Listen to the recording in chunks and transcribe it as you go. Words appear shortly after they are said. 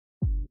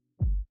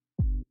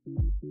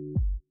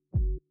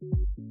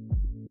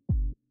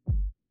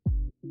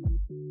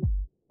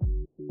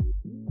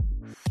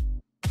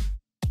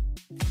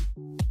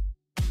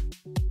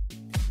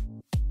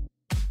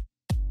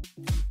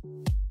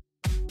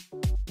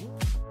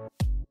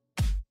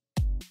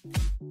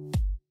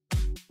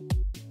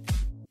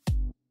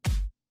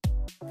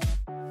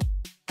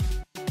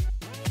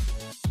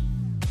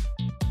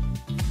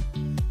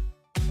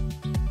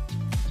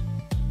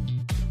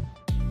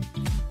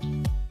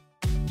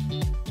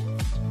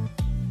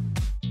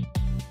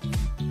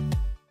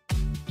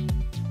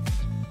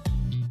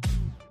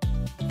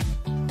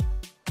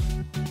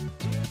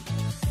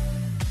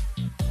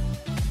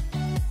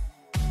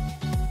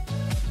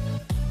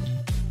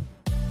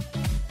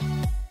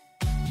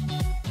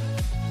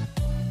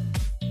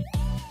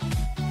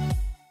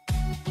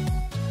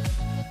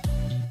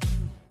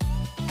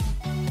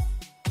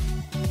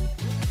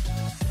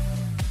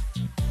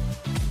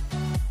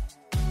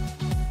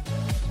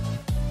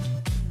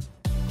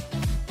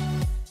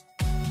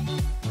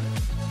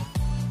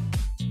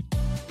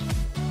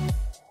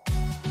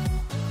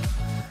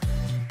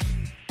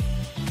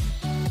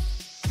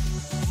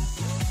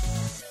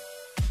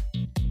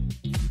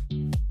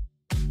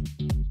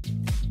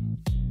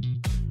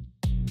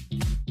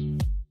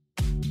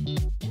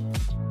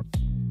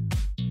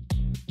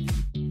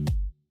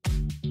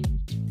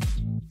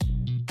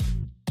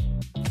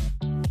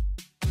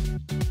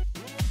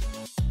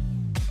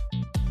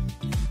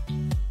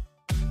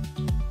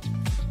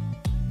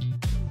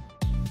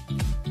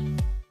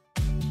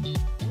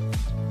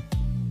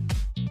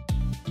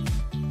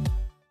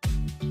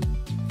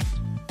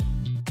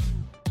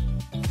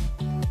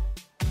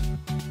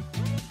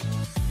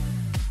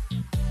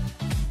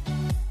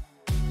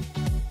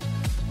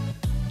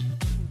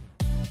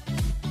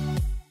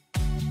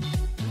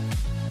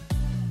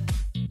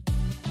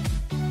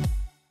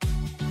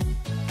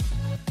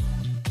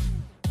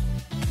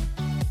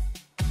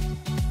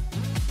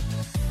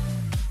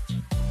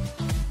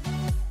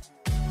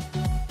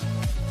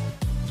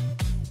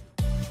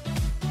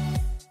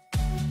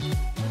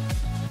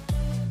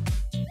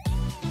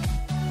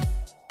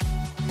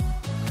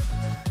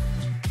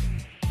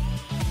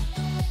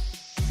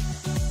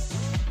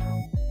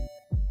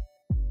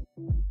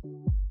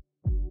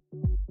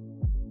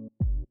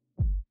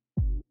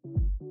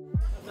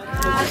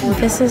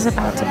This is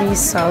about to be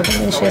so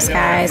delicious,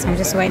 guys. I'm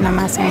just waiting on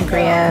my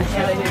sangria.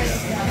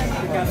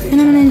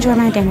 And I'm gonna enjoy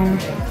my dinner.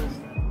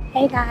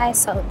 Hey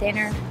guys, so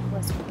dinner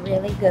was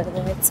really good.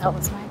 So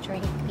was my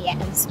drink. The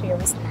atmosphere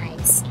was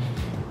nice.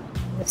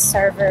 The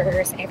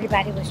servers,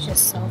 everybody was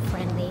just so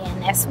friendly.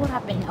 And that's what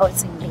I've been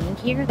noticing being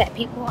here, that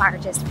people are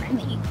just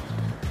friendly.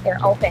 They're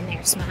open,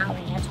 they're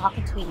smiling, they're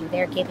talking to you,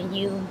 they're giving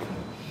you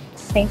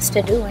things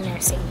to do when they're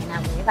singing.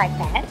 I really like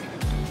that.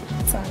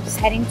 So I'm just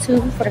heading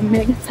to, for the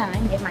millionth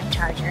time, get my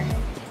charger.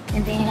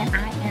 And then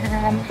I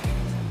am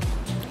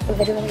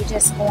literally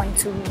just going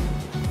to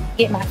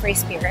get my free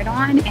spirit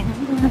on. And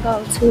I'm going to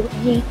go to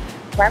a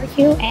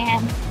barbecue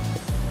and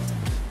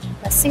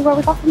let's see where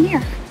we go from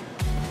here.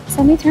 So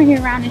let me turn you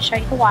around and show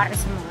you the water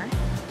some more.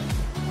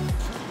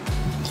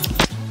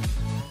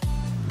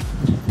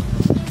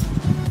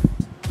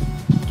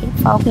 Get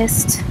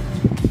focused.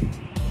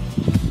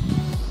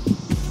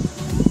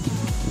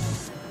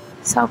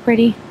 So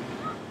pretty.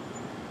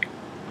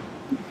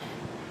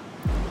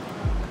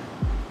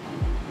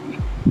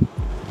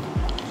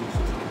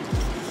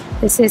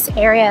 This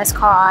area is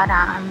called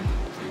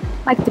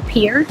like the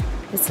pier.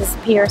 This is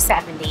Pier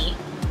 70.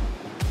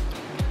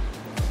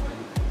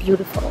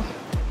 Beautiful.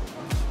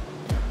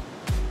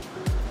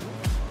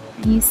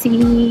 And you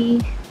see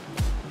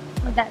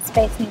where that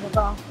space needs to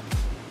go.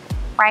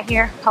 Right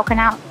here, poking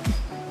out.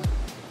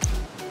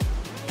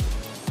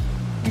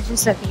 It's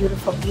just a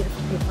beautiful,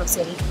 beautiful, beautiful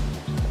city.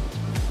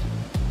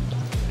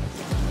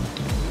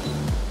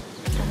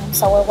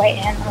 So we're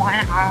waiting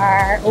on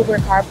our Uber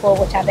carpool,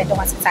 which I've been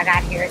doing since I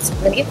got here. It's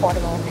really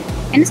affordable.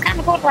 And it's kind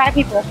of cool to ride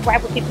with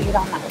people you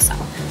don't know. So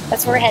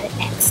that's where we're headed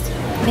next.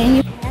 Then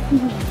you have me,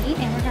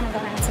 and we're going to go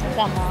down to the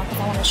gun mall because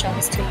I want to show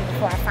this to you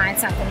before I find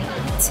something to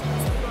eat.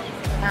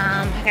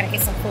 I got to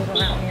get some food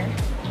around here,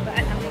 but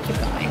I'm going to keep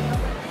going.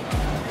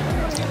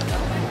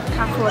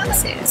 How cool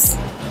this is.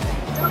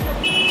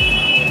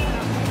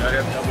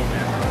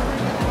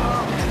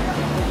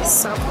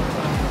 So cool.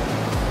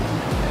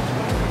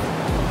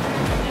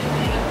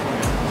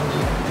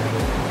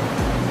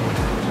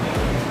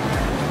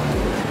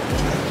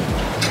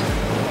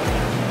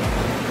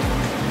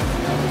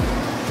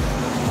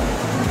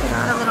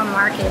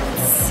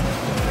 Markets.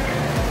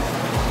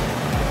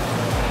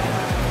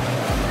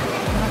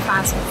 I'm gonna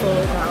find some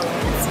food though.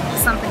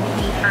 Something to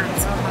eat. I'm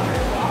so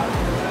hungry.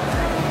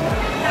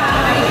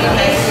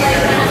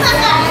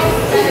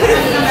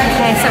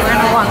 Okay, so we're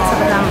gonna walk to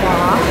the gun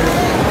mall.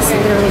 It's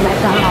literally like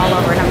gun all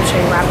over, and I'm gonna show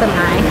you where I put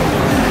mine.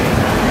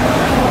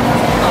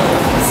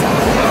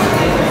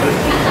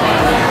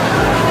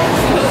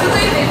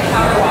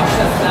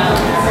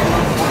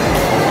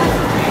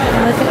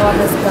 Look at all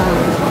this gun.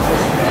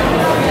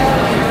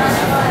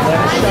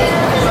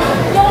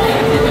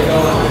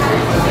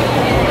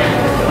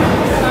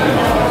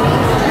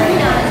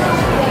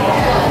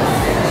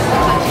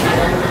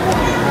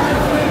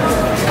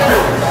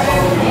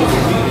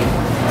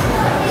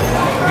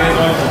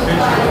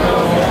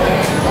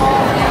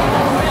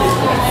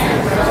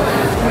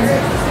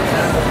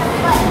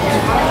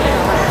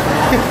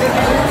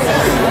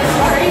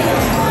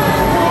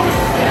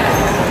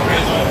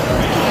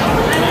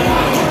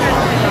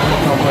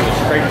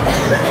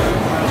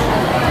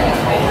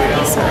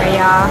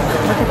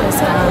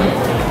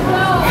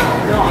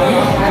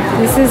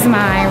 This is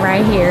mine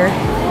right here.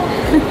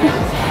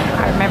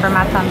 I remember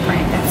my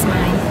thumbprint. That's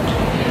mine.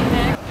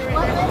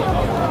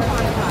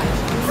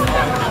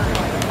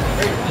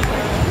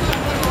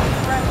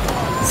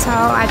 So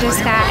I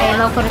just got a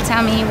local to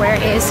tell me where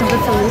is some good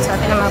food. So I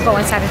think I'm gonna go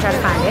inside and try to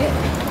find it.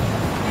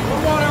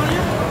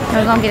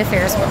 We're gonna get a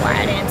Ferris wheel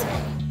ride in today.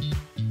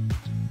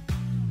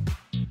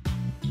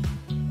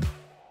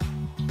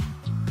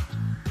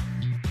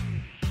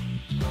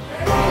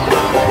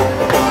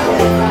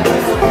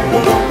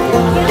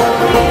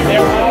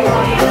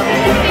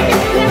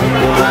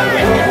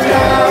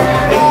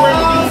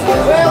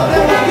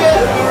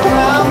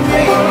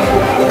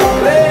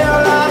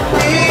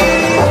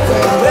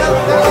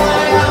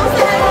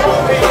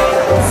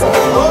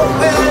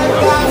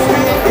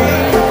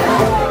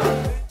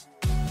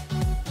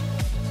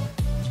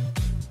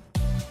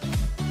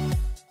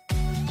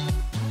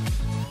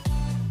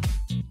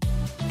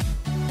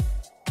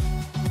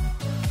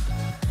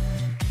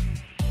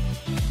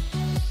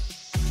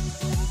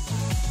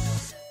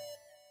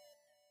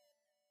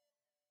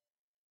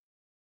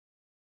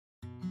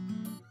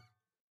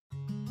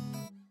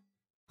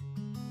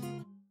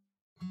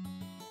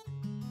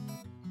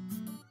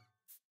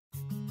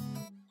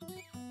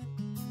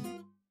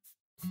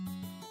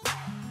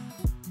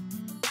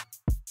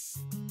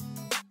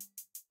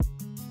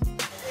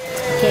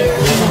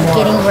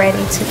 Getting ready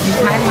to eat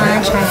my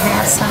lunch. I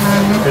have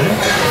some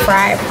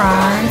fried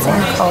prawns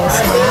and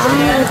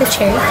coleslaw with a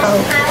cherry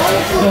coke,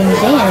 and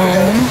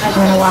then I'm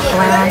gonna walk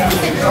around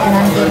and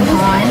I'm getting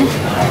on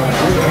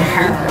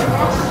her.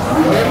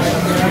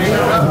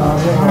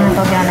 I'm gonna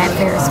go down that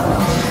Ferris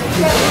wheel.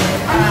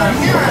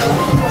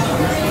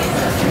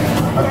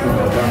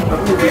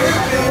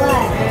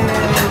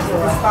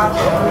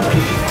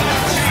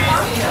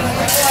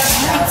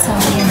 So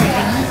we're gonna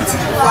eat.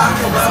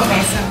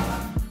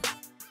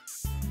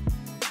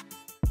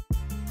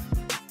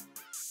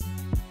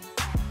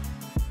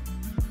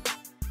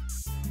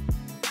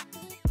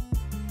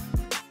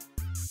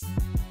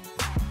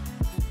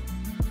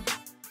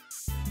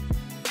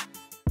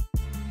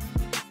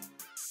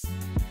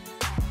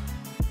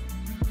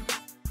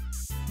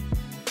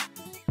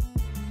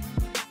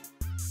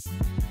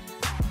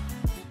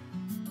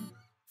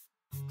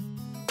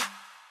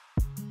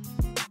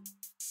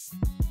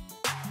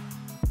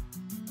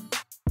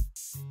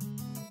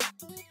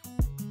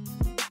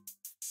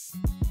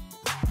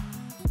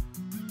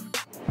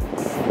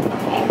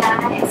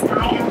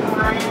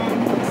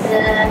 The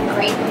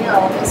Great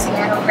Wheel, the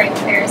Seattle Great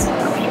Ferris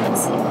Wheel. You can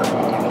see what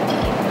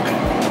everything.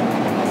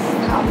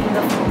 How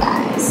beautiful,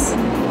 guys.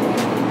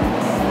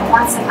 I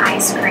want some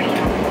ice cream.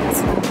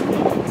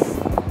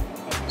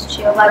 Just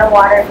chill by the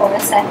water for a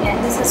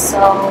second. This is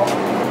so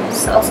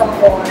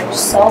gorgeous,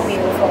 so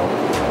beautiful.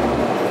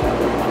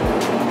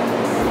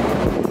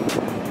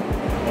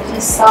 It's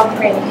just so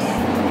pretty.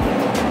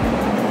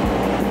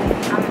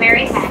 I'm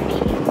very happy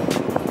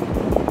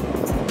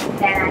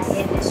that I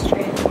did this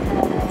trip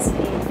because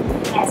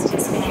it has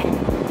just been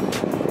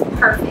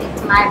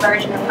perfect. My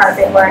version of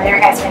perfect, where there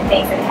has been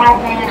things that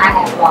happen. I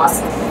have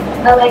lost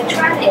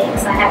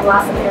electronics. I have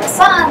lost a pair of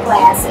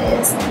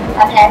sunglasses.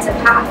 I've had to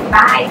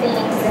buy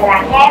things that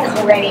I had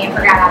already and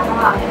forgot I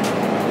bought.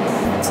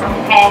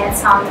 I've had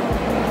some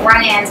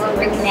run-ins with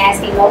really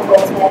nasty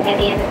locals, but at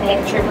the end of the day,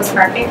 the trip was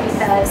perfect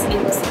because it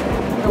was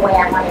the way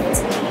I wanted it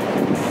to be.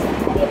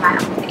 I did my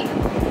own thing.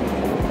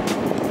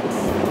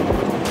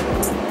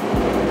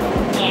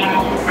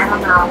 And I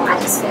don't know, I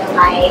just feel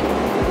like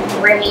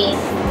really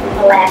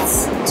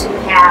blessed to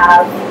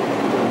have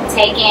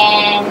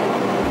taken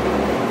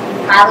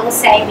my little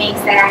savings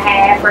that I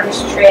had for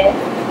this trip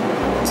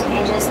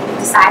and just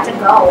decide to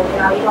go. You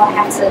know, you don't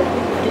have to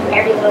do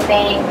every little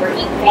thing or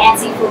eat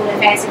fancy food in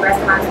fancy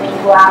restaurants when you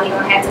go out. You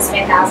don't have to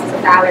spend thousands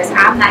of dollars.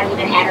 I'm not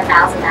even at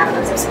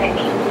 $1,000 of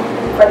spending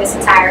for this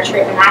entire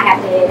trip, and I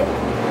have did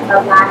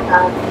a lot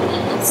of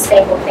the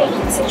staple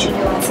things that you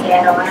do in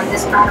Seattle, and I'm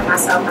just proud of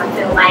myself. I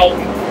feel like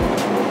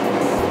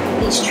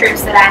these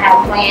trips that I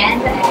have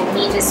planned and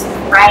me just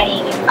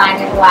writing and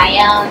finding who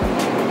I am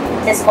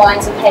is going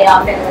to pay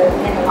off in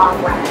the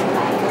long run.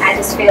 Like, I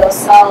just feel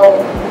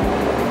so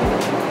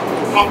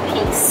at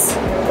peace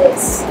with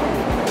this.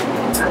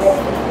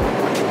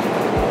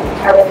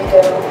 I really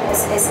do.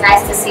 It's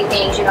nice to see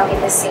things you don't get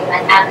to see.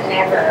 Like, I've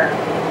never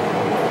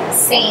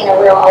seen a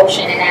real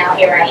ocean, and now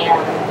here I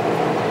am.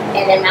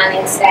 And then my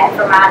next step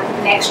for my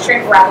next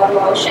trip where I go to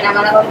the ocean, I'm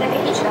going to go to the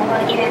beach and I'm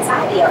going to get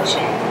inside the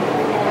ocean.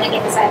 And I'm going to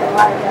get inside the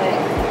water, but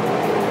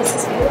this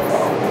is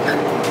beautiful.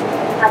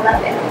 I love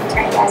it. I'll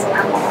turn you guys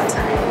around one more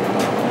time.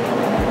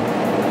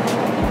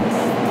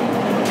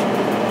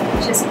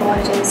 It's just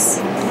gorgeous.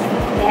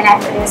 Then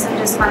after this, I'm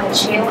just going to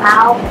chill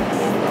out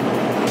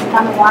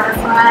on the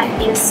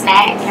waterfront, eat a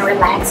snack, and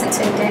relax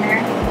until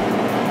dinner.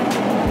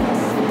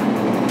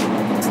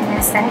 And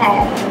that's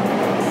that.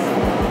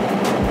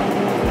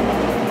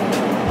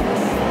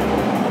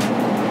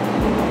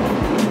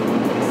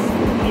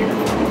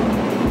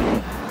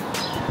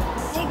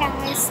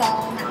 So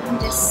now I'm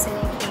just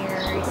sitting here.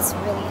 It's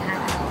really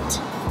hot out.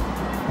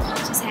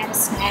 Just had a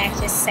snack,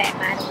 just sat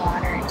by the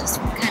water and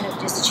just kind of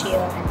just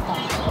chilled and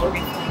thought and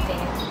reflected.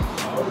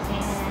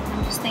 And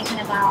I'm just thinking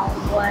about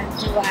what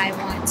do I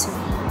want to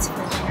eat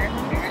for dinner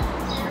later.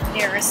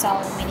 There are so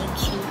many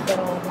cute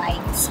little light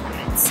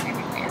spots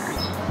everywhere.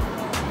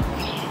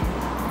 And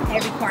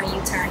every corner you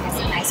turn has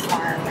a nice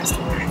bar or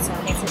restaurant. So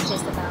I guess it's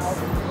just about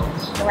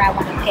where I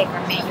want to pick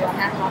or menu. I'm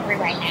not hungry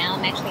right now.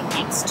 I'm actually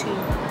next to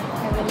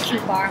a really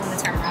cute bar. I'm going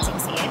to turn around so you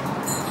can see it.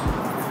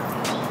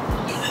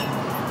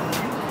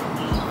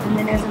 And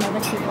then there's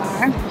another cute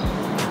bar.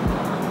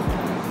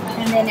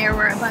 And then there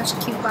were a bunch of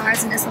cute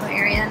bars in this little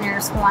area, and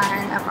there's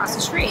one across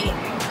the street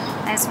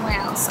as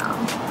well. So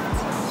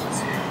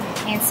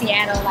in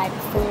Seattle, like,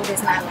 food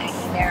is not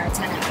lacking. There are a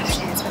ton of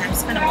options, but I'm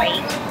just gonna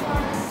wait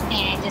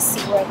and just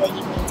see where the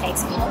evening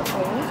takes me for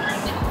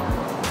food.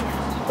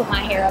 Put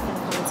my hair up in the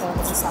ponytail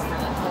because it's so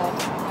hot, but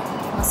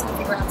once I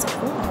figure out some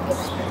food, I'll get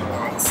back with you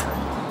guys. So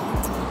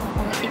I'm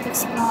gonna keep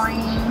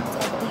exploring,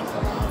 take a deep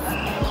breath,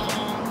 and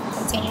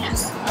continue to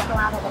look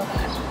around a little bit.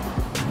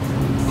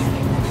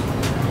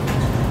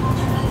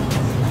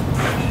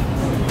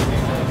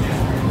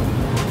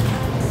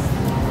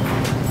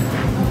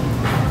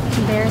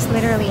 There's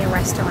literally a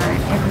restaurant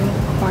every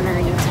corner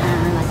you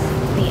turn. Like,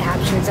 the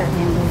options are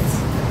endless.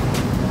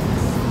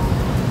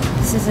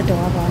 This is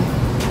adorable.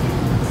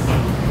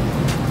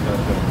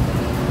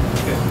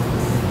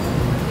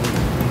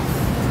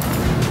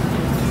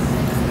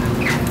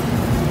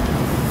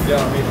 Yeah, I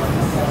mean,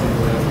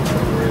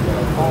 I'm worried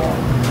about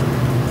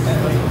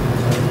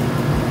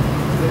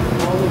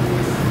all of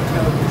these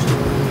television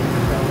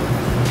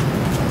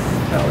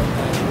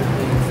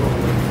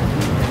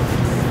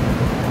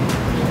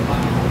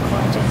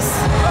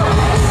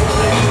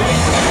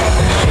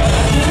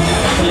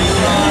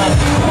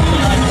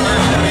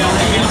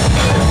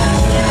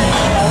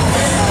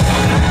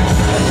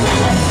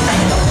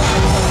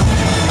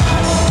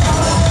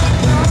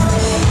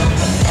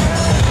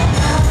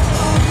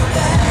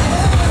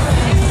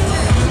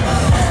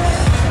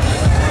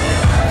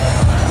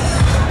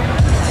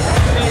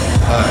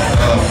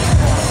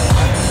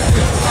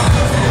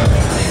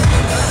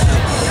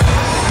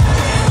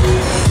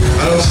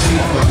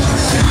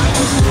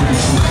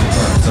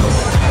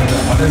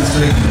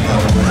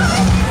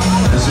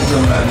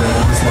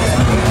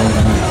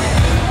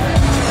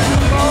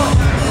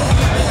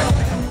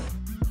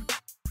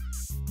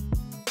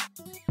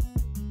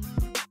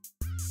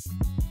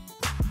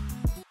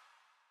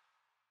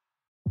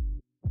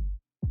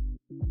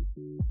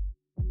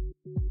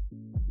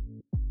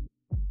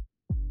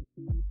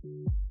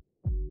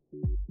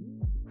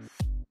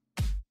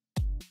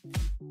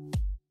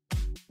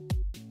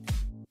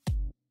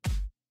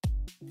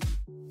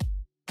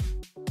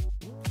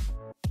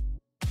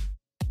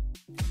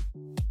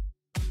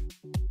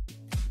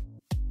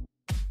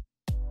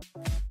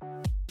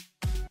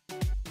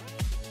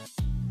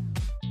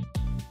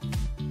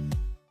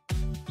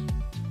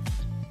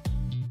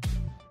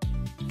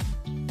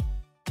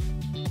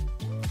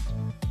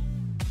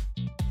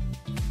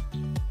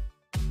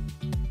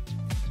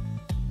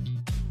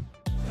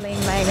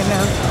Laying light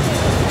enough.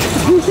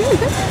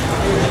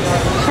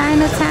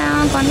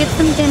 Chinatown, gonna get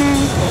some dinner.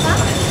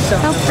 So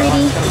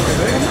pretty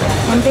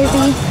and busy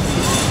and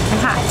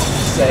hot.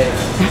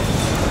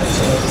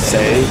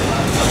 Say.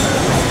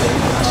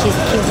 She's a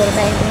cute little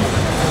baby.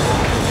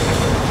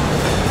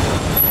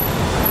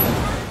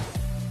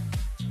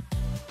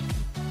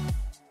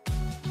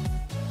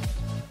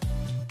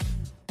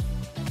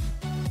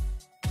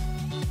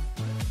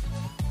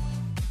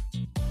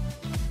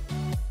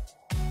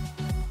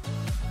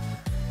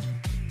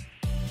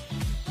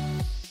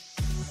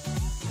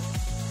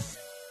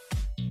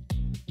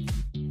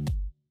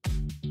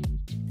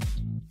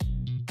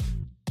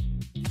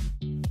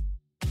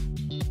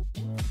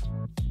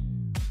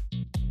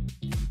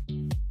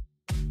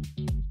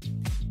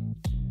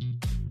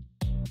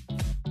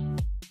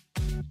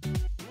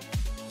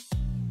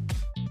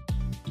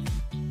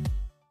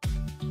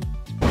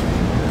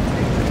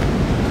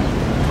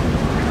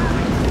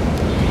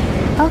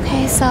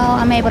 Okay, so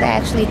I'm able to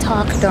actually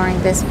talk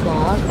during this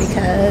vlog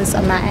because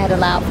I'm not at a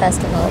loud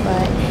festival,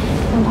 but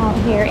I'm out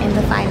here in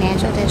the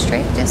financial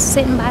district, just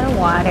sitting by the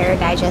water,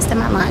 digesting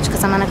my lunch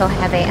because I'm gonna go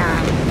have a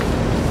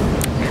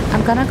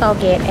I'm gonna go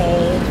get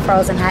a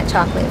frozen hot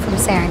chocolate from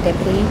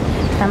Serendipity.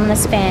 I'm gonna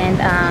spend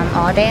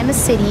all day in the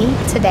city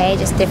today,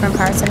 just different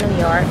parts of New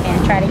York,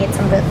 and try to get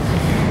some good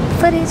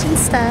footage and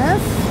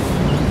stuff.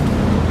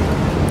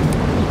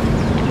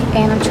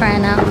 And I'm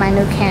trying out my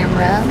new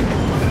camera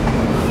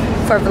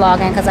for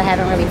vlogging because I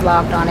haven't really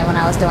vlogged on it when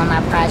I was doing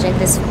my project.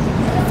 This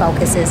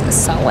focuses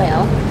so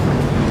well.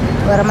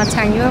 But I'm gonna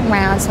turn you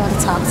around so I can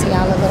talk to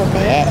y'all a little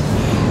bit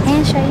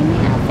and show you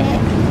my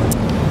outfit.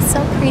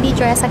 So pretty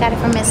dress. I got it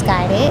from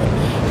Missguided.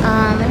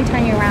 Let me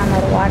turn you around though.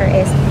 The water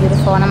is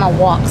beautiful, and I'm gonna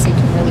walk so you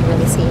can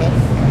really see it.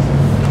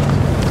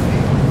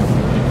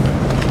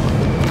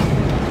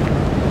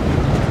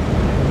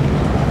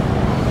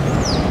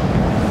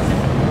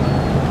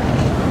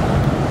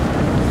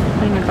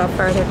 I'm gonna go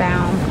further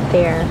down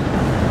there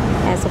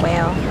as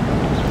well.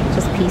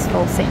 Just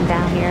peaceful sitting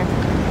down here.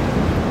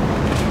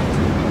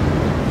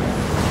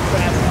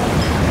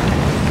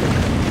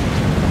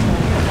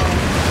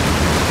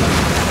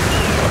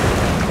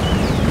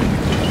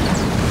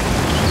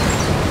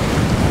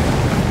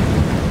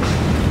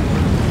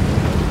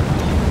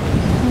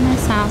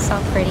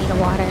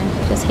 water,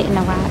 just hitting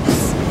the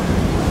rocks.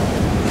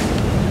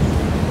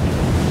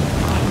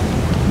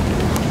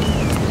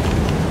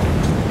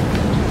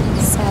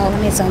 So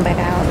let me zoom back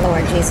out.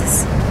 Lord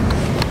Jesus.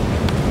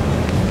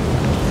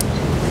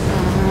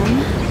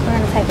 We're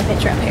gonna take a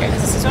picture up here.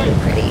 This is really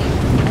pretty.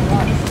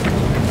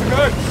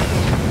 Good.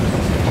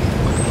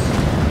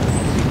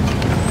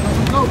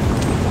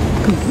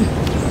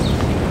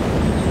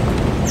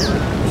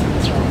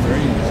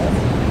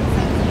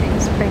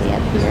 It's pretty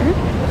up here.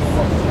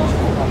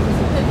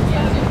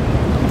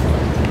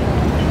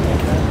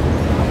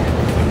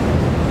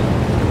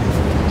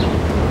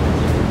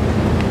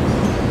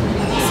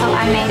 So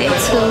I made it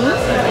to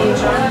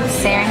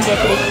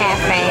Serendipity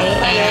Cafe,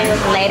 and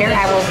later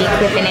I will be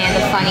clipping in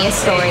the funniest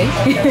story.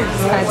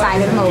 It's gonna tie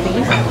to the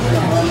movie,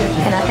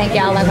 and I think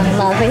y'all are gonna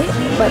love it.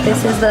 But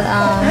this is the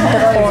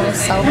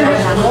forest so good,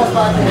 and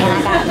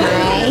I got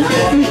my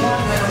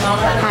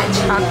hot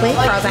chocolate,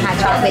 frozen hot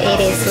chocolate. It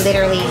is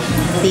literally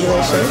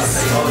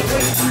delicious.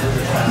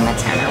 I'm gonna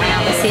turn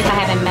around. Let's see if I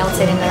haven't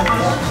melted in the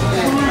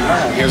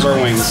Here's our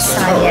wings.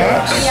 sun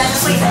yet.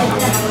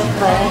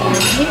 But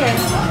here,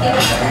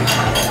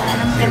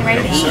 and I'm getting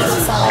ready to eat.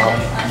 So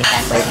get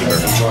back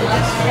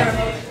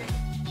with you.